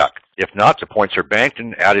your check. If not, the points are banked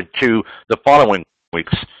and added to the following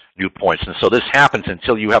week's new points. And so this happens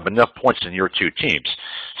until you have enough points in your 2 teams.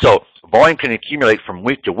 So volume can accumulate from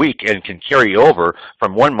week to week and can carry over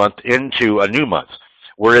from one month into a new month.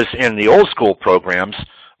 Whereas in the old school programs,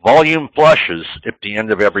 volume flushes at the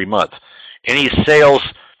end of every month. Any sales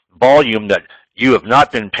volume that you have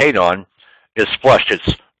not been paid on is flushed.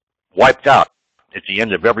 It's wiped out at the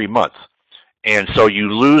end of every month. And so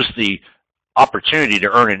you lose the opportunity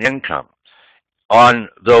to earn an income on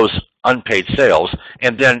those unpaid sales,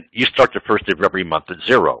 and then you start the first of every month at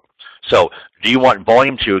 0. So do you want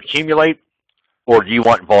volume to accumulate, or do you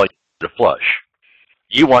want volume to flush?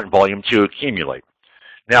 You want volume to accumulate.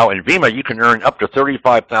 Now in VEMMA, you can earn up to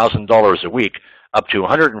 $35,000 a week, up to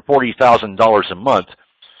 $140,000 a month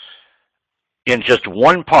in just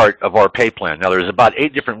one part of our pay plan. Now there's about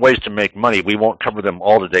 8 different ways to make money. We won't cover them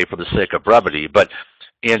all today for the sake of brevity, but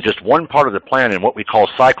in just one part of the plan, in what we call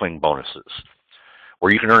cycling bonuses,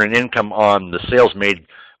 where you can earn an income on the sales made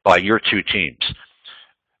by your 2 teams,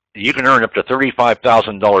 you can earn up to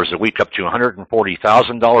 $35,000 a week, up to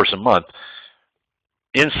 $140,000 a month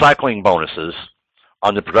in cycling bonuses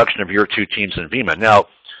on the production of your 2 teams in VEMMA. Now,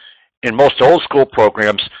 in most old school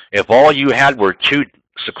programs, if all you had were 2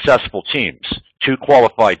 successful teams, 2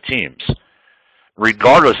 qualified teams,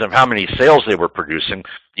 regardless of how many sales they were producing,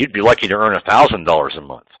 you'd be lucky to earn $1,000 a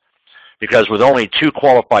month. Because with only 2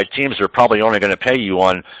 qualified teams, they're probably only going to pay you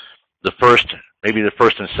on the first, maybe the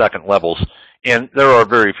first and second levels, and there are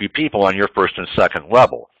very few people on your first and second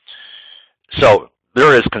level. So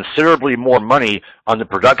there is considerably more money on the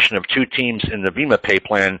production of 2 teams in the VEMMA pay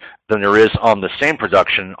plan than there is on the same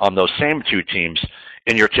production on those same 2 teams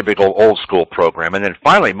in your typical old school program. And then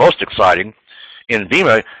finally, most exciting, in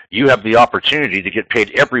VEMMA, you have the opportunity to get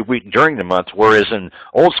paid every week during the month, whereas in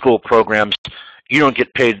old school programs, you don't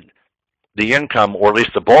get paid the income, or at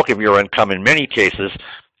least the bulk of your income in many cases,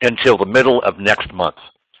 until the middle of next month.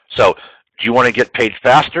 So do you want to get paid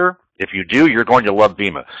faster? If you do, you're going to love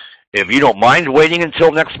VEMMA. If you don't mind waiting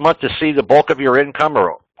until next month to see the bulk of your income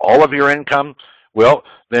or all of your income, well,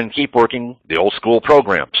 then keep working the old school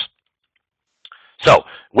programs. So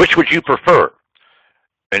which would you prefer?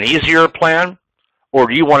 An easier plan, or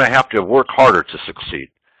do you want to have to work harder to succeed?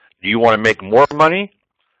 Do you want to make more money,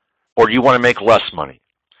 or do you want to make less money?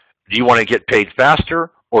 Do you want to get paid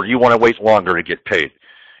faster, or do you want to wait longer to get paid?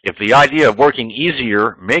 If the idea of working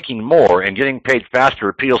easier, making more, and getting paid faster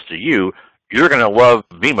appeals to you, you're going to love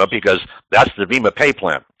VEMMA, because that's the VEMMA pay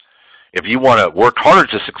plan. If you want to work harder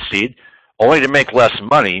to succeed, only to make less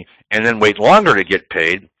money, and then wait longer to get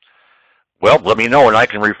paid, well, let me know and I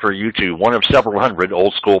can refer you to one of several hundred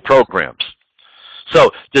old school programs.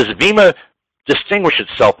 So does VEMMA distinguish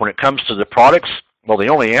itself when it comes to the products? Well, the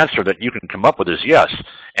only answer that you can come up with is yes.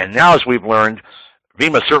 And now, as we've learned,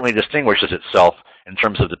 VEMMA certainly distinguishes itself in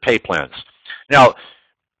terms of the pay plans. Now,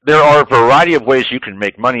 there are a variety of ways you can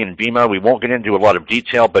make money in VEMMA. We won't get into a lot of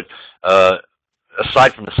detail, but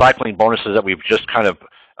aside from the cycling bonuses that we've just kind of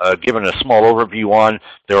given a small overview on,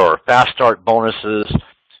 there are fast start bonuses.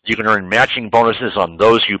 You can earn matching bonuses on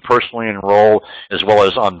those you personally enroll, as well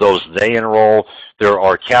as on those they enroll. There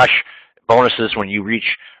are cash bonuses when you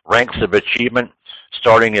reach ranks of achievement,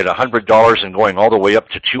 starting at $100 and going all the way up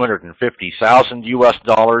to $250,000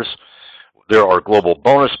 US. There are global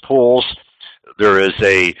bonus pools. There is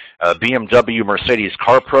a BMW Mercedes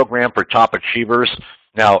car program for top achievers.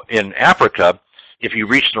 Now, in Africa, if you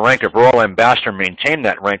reach the rank of Royal Ambassador and maintain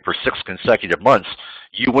that rank for 6 consecutive months,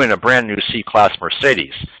 you win a brand new C-Class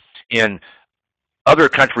Mercedes. In other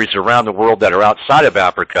countries around the world that are outside of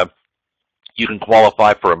Africa, you can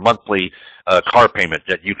qualify for a monthly car payment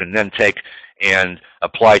that you can then take and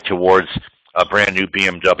apply towards a brand new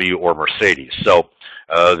BMW or Mercedes. So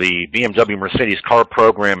the BMW Mercedes car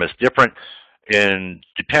program is different and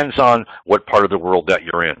depends on what part of the world that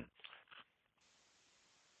you're in.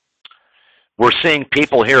 We're seeing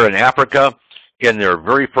people here in Africa in their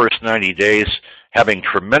very first 90 days having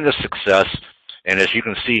tremendous success. And as you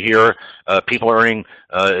can see here, people are earning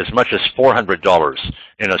as much as $400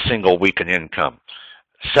 in a single week in income,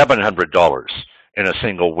 $700 in a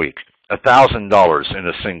single week, $1,000 in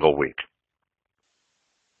a single week,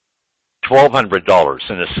 $1,200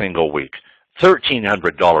 in a single week,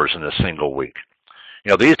 $1,300 in a single week.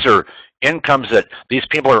 You know, these are incomes that these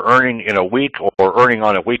people are earning in a week or earning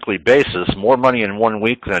on a weekly basis, more money in 1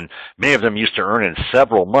 week than many of them used to earn in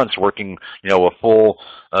several months working, you know, a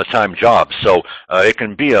full-time job. So it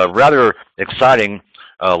can be a rather exciting,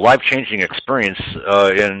 life-changing experience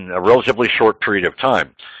in a relatively short period of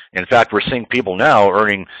time. In fact, we're seeing people now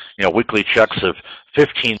earning, you know, weekly checks of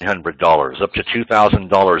 $1,500 up to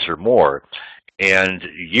 $2,000 or more, and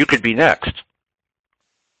you could be next.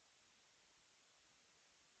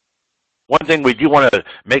 One thing we do want to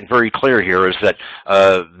make very clear here is that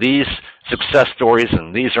these success stories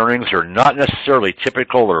and these earnings are not necessarily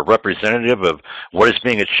typical or representative of what is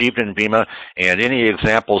being achieved in VEMMA, and any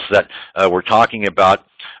examples that we're talking about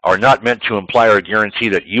are not meant to imply or guarantee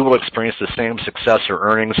that you will experience the same success or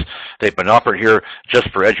earnings. They've been offered here just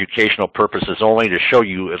for educational purposes only, to show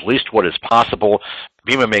you at least what is possible.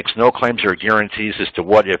 VEMMA makes no claims or guarantees as to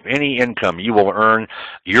what, if any, income you will earn.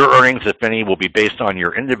 Your earnings, if any, will be based on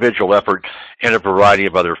your individual effort and a variety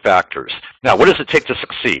of other factors. Now, what does it take to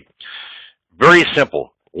succeed? Very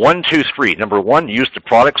simple. 1, 2, 3. Number 1, use the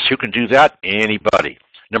products. Who can do that? Anybody.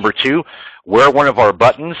 Number 2, wear one of our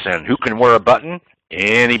buttons. And who can wear a button?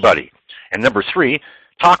 Anybody. And number 3,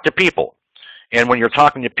 talk to people. And when you're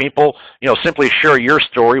talking to people, you know, simply share your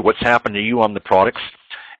story, what's happened to you on the products,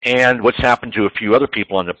 and what's happened to a few other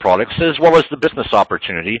people on the products, as well as the business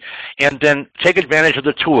opportunity, and then take advantage of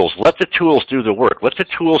the tools. Let the tools do the work. Let the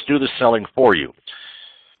tools do the selling for you.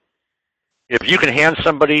 If you can hand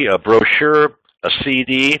somebody a brochure, a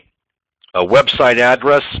CD, a website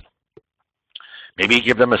address, maybe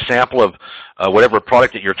give them a sample of whatever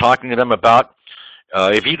product that you're talking to them about,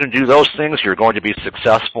 if you can do those things, you're going to be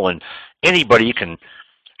successful, and anybody can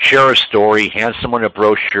share a story, hand someone a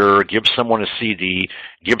brochure, give someone a CD,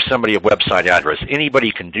 give somebody a website address.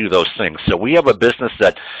 Anybody can do those things. So we have a business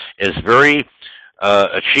that is very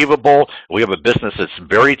achievable. We have a business that's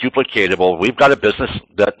very duplicatable. We've got a business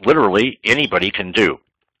that literally anybody can do.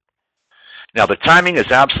 Now, the timing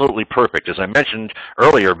is absolutely perfect. As I mentioned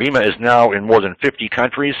earlier, VEMMA is now in more than 50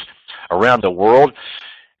 countries around the world,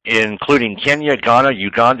 including Kenya, Ghana,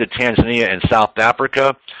 Uganda, Tanzania, and South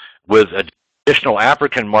Africa, with additional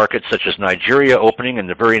African markets such as Nigeria opening in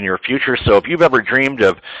the very near future. So if you've ever dreamed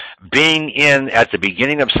of being in at the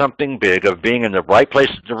beginning of something big, of being in the right place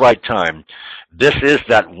at the right time, this is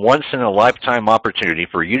that once-in-a-lifetime opportunity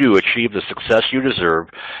for you to achieve the success you deserve,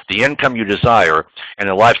 the income you desire, and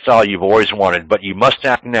the lifestyle you've always wanted. But you must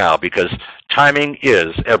act now, because timing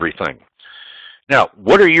is everything. Now,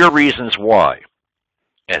 what are your reasons why?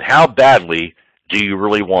 And how badly do you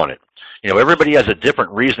really want it? You know, everybody has a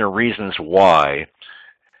different reason or reasons why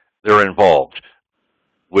they're involved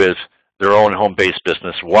with their own home-based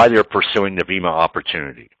business, why they're pursuing the VEMMA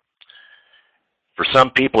opportunity. For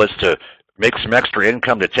some people, it's to make some extra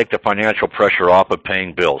income to take the financial pressure off of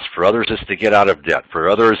paying bills. For others, it's to get out of debt. For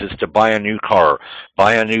others, it's to buy a new car,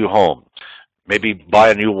 buy a new home, maybe buy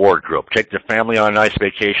a new wardrobe, take the family on a nice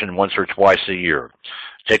vacation once or twice a year,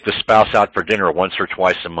 take the spouse out for dinner once or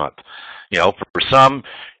twice a month. You know, for some,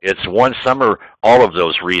 it's one, some, or all of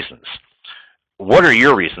those reasons. what are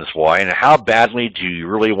your reasons why, and how badly do you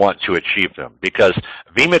really want to achieve them? Because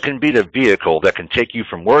VEMMA can be the vehicle that can take you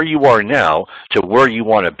from where you are now to where you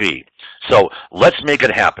want to be. So let's make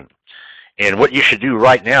it happen. And what you should do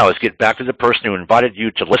right now is get back to the person who invited you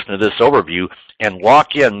to listen to this overview and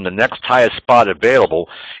lock in the next highest spot available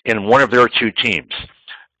in one of their two teams.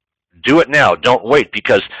 Do it now. Don't wait,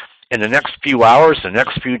 because in the next few hours, the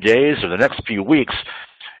next few days, or the next few weeks,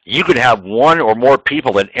 you could have one or more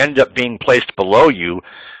people that end up being placed below you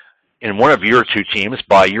in one of your two teams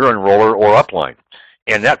by your enroller or upline.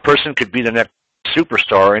 And that person could be the next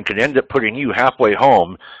superstar and could end up putting you halfway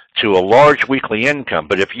home to a large weekly income.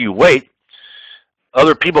 But if you wait,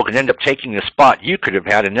 other people can end up taking the spot you could have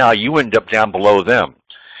had, and now you end up down below them.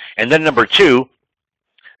 And then number two,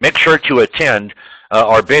 make sure to attend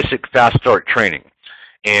our basic fast start training.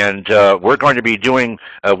 And we're going to be doing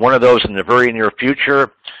one of those in the very near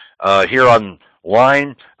future here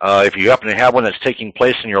online. If you happen to have one that's taking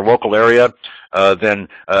place in your local area, then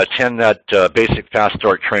attend that basic fast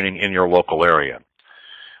start training in your local area.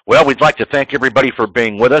 Well, we'd like to thank everybody for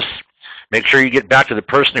being with us. Make sure you get back to the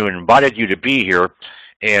person who invited you to be here,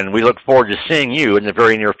 and we look forward to seeing you in the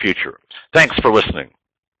very near future. Thanks for listening.